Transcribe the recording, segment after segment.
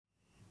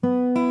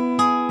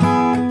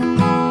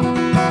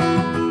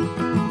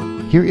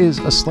Here is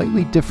a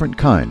slightly different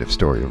kind of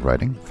story of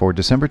writing for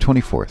December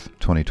 24th,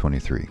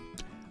 2023.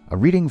 A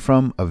reading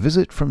from A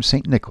Visit from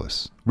St.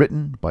 Nicholas,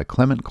 written by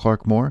Clement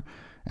Clarke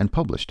and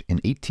published in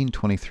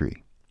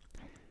 1823.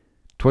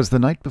 'Twas the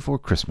night before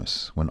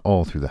Christmas, when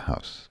all through the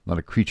house not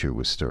a creature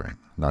was stirring,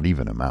 not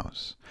even a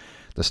mouse.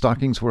 The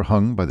stockings were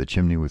hung by the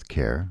chimney with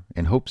care,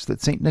 in hopes that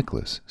St.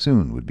 Nicholas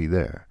soon would be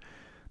there.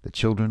 The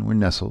children were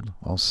nestled,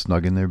 all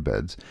snug in their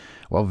beds,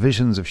 while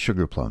visions of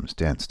sugar plums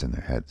danced in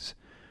their heads.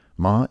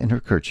 Ma in her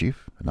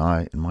kerchief, and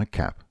I in my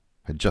cap,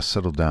 had just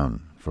settled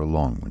down for a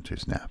long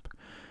winter's nap,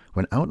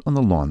 when out on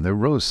the lawn there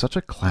rose such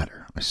a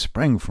clatter, I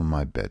sprang from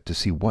my bed to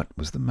see what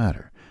was the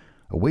matter.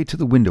 Away to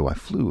the window I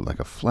flew like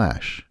a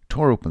flash,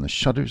 tore open the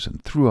shutters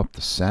and threw up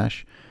the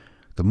sash.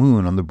 The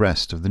moon on the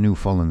breast of the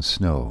new-fallen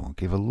snow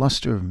gave a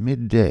lustre of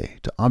midday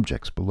to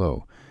objects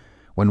below,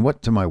 when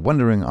what to my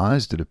wondering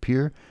eyes did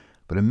appear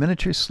but a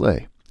miniature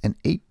sleigh and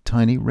 8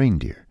 tiny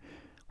reindeer,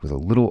 with a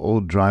little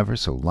old driver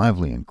so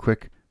lively and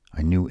quick,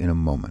 I knew in a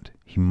moment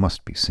he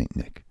must be St.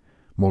 Nick.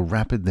 More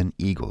rapid than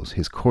eagles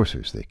his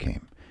coursers they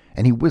came,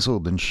 and he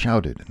whistled and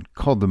shouted and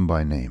called them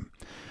by name.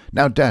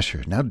 Now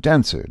Dasher, now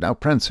Dancer, now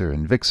Prancer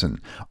and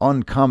Vixen,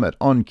 on Comet,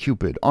 on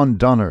Cupid, on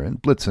Donner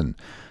and Blitzen,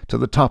 to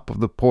the top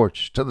of the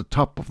porch, to the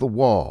top of the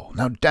wall,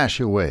 now dash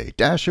away,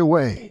 dash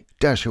away,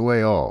 dash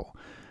away all.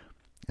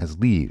 As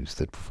leaves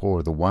that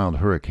before the wild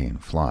hurricane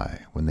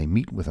fly, when they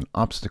meet with an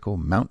obstacle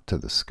mount to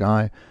the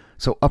sky,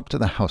 so up to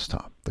the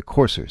housetop the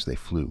coursers they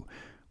flew,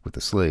 with the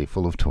sleigh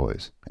full of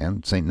toys,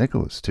 and St.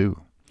 Nicholas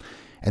too.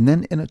 And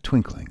then in a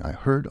twinkling I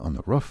heard on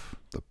the roof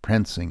the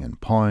prancing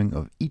and pawing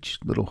of each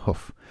little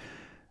hoof.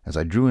 As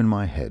I drew in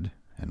my head,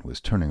 and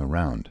was turning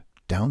around,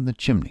 down the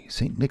chimney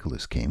St.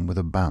 Nicholas came with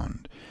a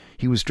bound.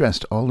 He was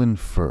dressed all in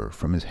fur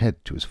from his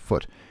head to his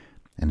foot,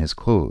 and his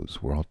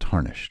clothes were all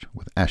tarnished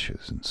with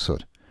ashes and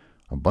soot.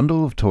 A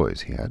bundle of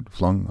toys he had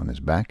flung on his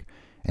back,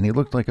 and he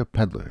looked like a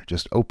peddler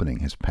just opening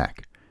his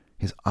pack.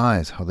 His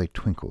eyes how they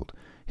twinkled,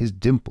 his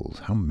dimples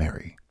how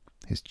merry.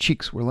 His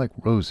cheeks were like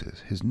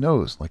roses, his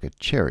nose like a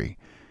cherry.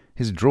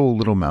 His droll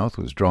little mouth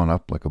was drawn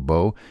up like a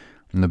bow,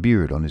 and the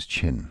beard on his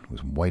chin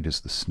was white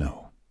as the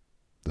snow.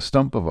 The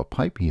stump of a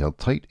pipe he held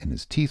tight in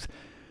his teeth,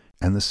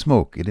 and the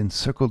smoke it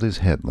encircled his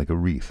head like a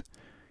wreath.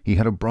 He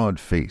had a broad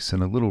face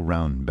and a little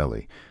round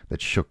belly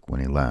that shook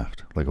when he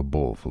laughed like a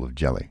bowl full of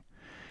jelly.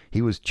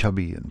 He was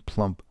chubby and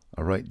plump,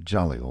 a right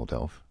jolly old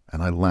elf,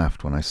 and I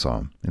laughed when I saw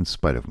him, in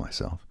spite of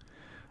myself.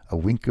 A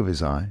wink of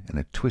his eye and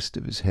a twist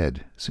of his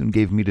head soon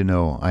gave me to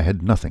know I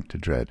had nothing to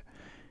dread.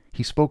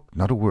 He spoke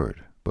not a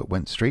word, but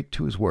went straight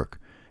to his work,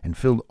 and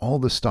filled all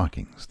the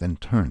stockings, then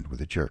turned with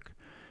a jerk,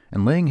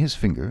 and laying his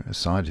finger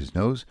aside his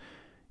nose,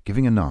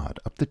 giving a nod,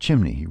 up the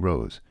chimney he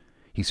rose.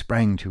 He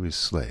sprang to his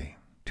sleigh,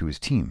 to his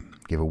team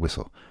gave a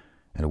whistle,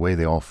 and away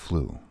they all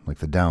flew, like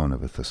the down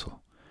of a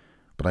thistle.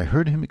 But I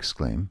heard him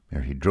exclaim,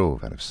 ere he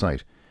drove out of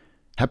sight,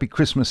 "Happy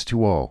Christmas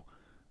to all,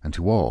 and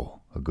to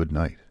all a good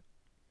night."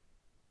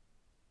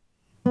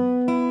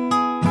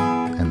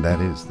 And that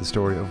is the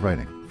story of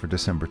writing for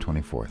December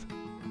 24th.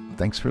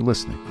 Thanks for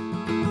listening.